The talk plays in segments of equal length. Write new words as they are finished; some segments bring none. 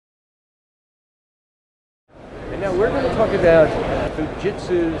Now we're going to talk about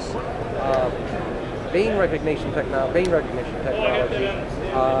Fujitsu's vein recognition technology,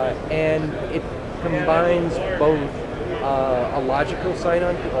 and it combines both a logical single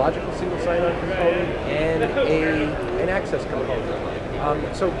sign-on component and an access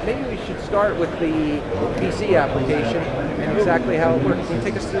component. So maybe we should start with the PC application and exactly how it works. Can you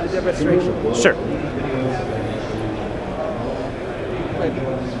take us through the demonstration? Sure.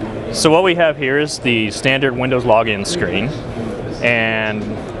 So what we have here is the standard Windows login screen, and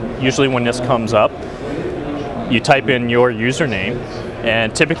usually when this comes up, you type in your username,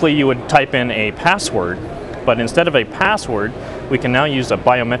 and typically you would type in a password, but instead of a password, we can now use a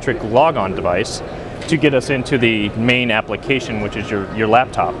biometric logon device to get us into the main application, which is your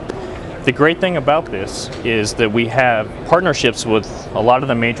laptop. The great thing about this is that we have partnerships with a lot of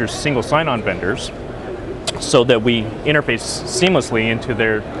the major single sign-on vendors so that we interface seamlessly into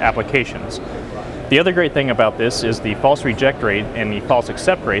their applications. The other great thing about this is the false reject rate and the false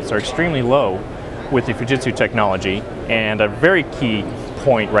accept rates are extremely low with the Fujitsu technology, and a very key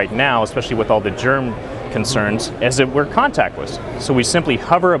point right now, especially with all the germ concerns, is that we're contactless. So we simply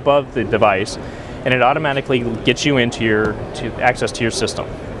hover above the device and it automatically gets you into access to your system.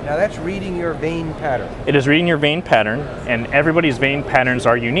 Now that's reading your vein pattern. It is reading your vein pattern, and everybody's vein patterns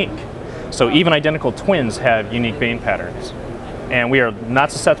are unique. So even identical twins have unique vein patterns. And we are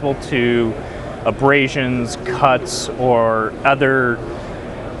not susceptible to abrasions, cuts, or other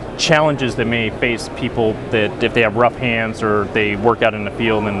challenges that may face people that if they have rough hands or they work out in the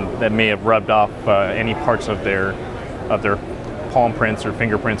field and that may have rubbed off any parts of their palm prints or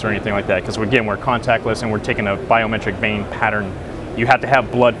fingerprints or anything like that. Because again, we're contactless and we're taking a biometric vein pattern. You have to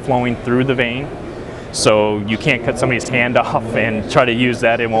have blood flowing through the vein, so you can't cut somebody's hand off and try to use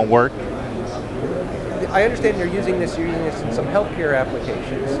that, it won't work. I understand you're using this in some healthcare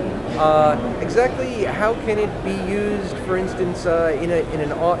applications. Exactly how can it be used, for instance, in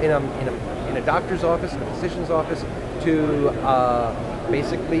a doctor's office, in a physician's office, to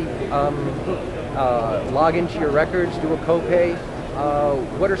basically log into your records, do a copay?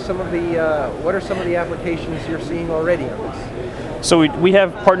 What are some of the applications you're seeing already on this? So we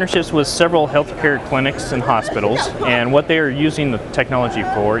have partnerships with several healthcare clinics and hospitals, and what they are using the technology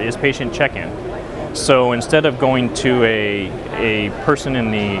for is patient check-in. So instead of going to a person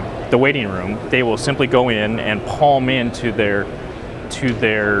in the waiting room, they will simply go in and palm into their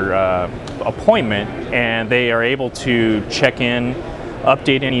appointment, and they are able to check in,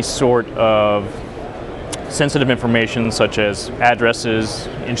 update any sort of sensitive information such as addresses,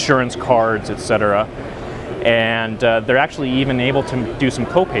 insurance cards, etc. And they're actually even able to do some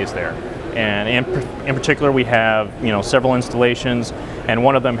copays there. And in particular, we have several installations, and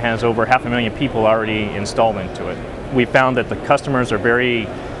one of them has over 500,000 people already installed into it. We found that the customers are very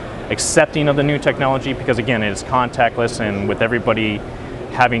accepting of the new technology because, again, it is contactless, and with everybody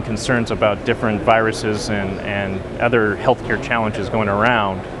having concerns about different viruses and other healthcare challenges going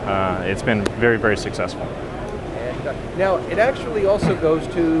around, it's been very, very successful. And now, it actually also goes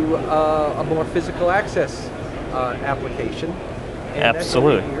to a more physical access application.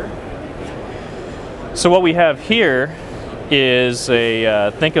 Absolutely. So what we have here is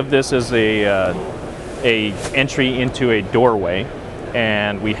think of this as a entry into a doorway,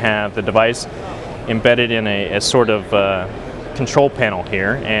 and we have the device embedded in a sort of control panel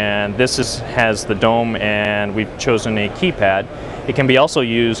here, and this has the dome, and we've chosen a keypad. It can be also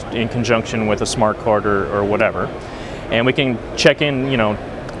used in conjunction with a smart card or whatever, and we can check in,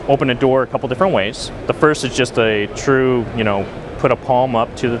 open a door a couple different ways. The first is just a true, put a palm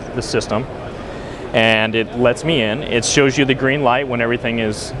up to the system, and it lets me in. It shows you the green light when everything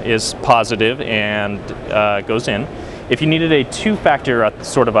is positive and goes in. If you needed a two-factor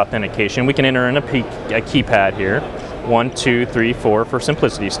sort of authentication, we can enter in a keypad here, 1, 2, 3, 4 for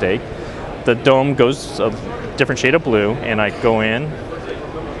simplicity's sake. The dome goes a different shade of blue, and I go in,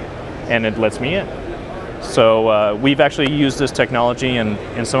 and it lets me in. So we've actually used this technology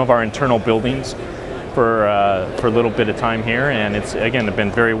in some of our internal buildings for a little bit of time here, and it's again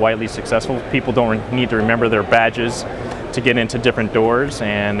been very widely successful. People don't need to remember their badges to get into different doors,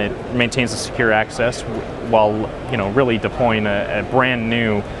 and it maintains a secure access while really deploying a brand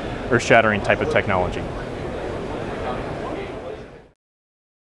new earth-shattering type of technology.